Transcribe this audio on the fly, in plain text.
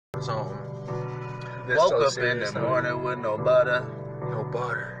something. Woke up in the morning with no butter. No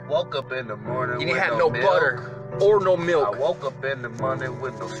butter. Woke up in the morning You with didn't have no no milk. butter or no milk. I woke up in the morning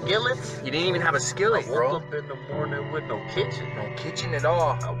with no skillets. You didn't even have a skillet, I bro. woke up in the morning with no kitchen. No kitchen at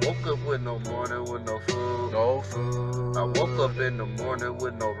all. I woke up with no morning with no food. No food. I woke up in the morning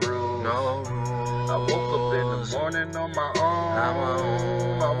with no rules. No rules. I woke up in the morning on my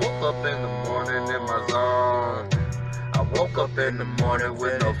own. I woke up in the morning in my zone. I woke up in the morning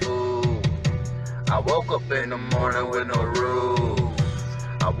with no food. I woke up in the morning with no rules.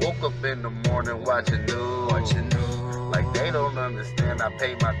 I woke up in the morning watching news. Like they don't understand, I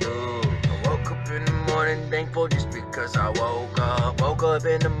pay my dues. I woke up in the morning thankful just because I woke up. Woke up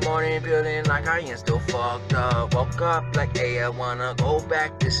in the morning feeling like I ain't still fucked up. Woke up like, hey, I wanna go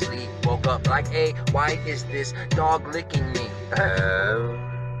back to sleep. Woke up like, hey, why is this dog licking me?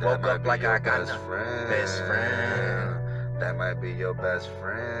 Woke up like I got best friend. Best friend. That might be your best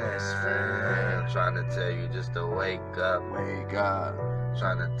friend. Best friend. Trying to tell you just to wake up. Wake up.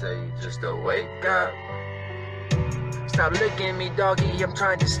 Trying to tell you just to Wake wake up. Stop licking at me, doggy, I'm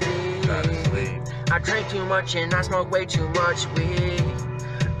trying to sleep. I drink too much and I smoke way too much weed.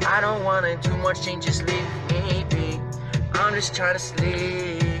 I don't wanna do much, change, just leave me be. I'm just trying to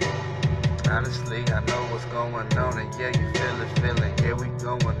sleep. Honestly, I know what's going on, and yeah, you feel it. Yeah, we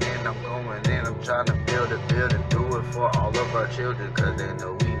going in, I'm going in. I'm trying to build and do it for all of our children, cause they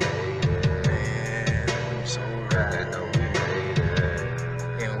know we made it. Man, I'm so right. They know we made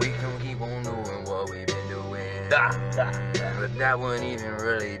it. And we can keep on doing what we've been doing. But that wouldn't even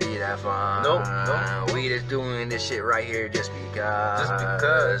really be that fun. Nope. We just doing this shit right here just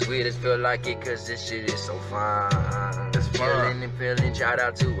because. We just feel like it cause this shit is so fun. It's fun. Feeling and feeling. Shout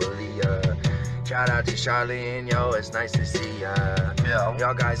out to Aaliyah. Shout out to Charlene, yo, it's nice to see ya. Yeah.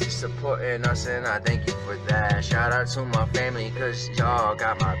 Y'all guys is supporting us and I thank you for that. Shout out to my family cause y'all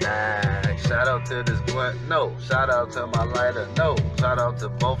got my back. Shout out to this blunt, no. Shout out to my lighter, no. Shout out to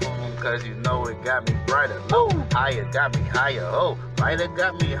both of them cause you know it got me brighter. No, higher got me higher. Oh, lighter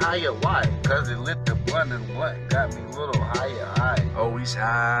got me higher. Why? Cause it lit the blunt and blunt got me a little higher. Always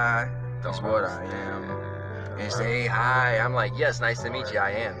high, that's what I am. And stay high, I'm like, yes, nice to meet you,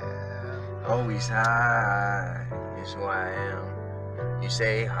 I am. Always high is who I am. You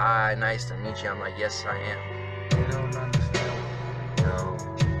say hi, nice to meet you. I'm like, yes, I am. They don't understand what we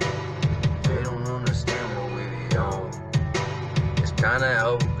on. They don't understand what we be on. It's trying to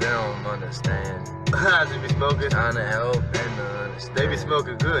help them understand. They be smoking. Trying to help them understand. They be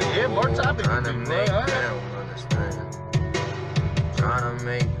smoking good. Yeah, more topics. Trying to make them understand. Trying to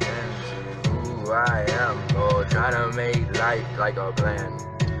make them see who I am. Or trying to make life like a plan.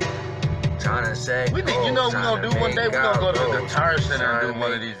 Trying to say, we think, you know, we're gonna do one day. We're gonna go to the Guitar Center and do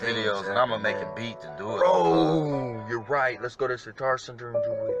one of these videos, and I'm gonna make a beat to do it. Bro, you're right. Let's go to the Guitar Center and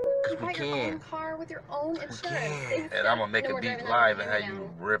do it. Cause we can. Your own car with your own insurance. And I'm gonna make a beat live and have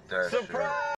you rip that shit.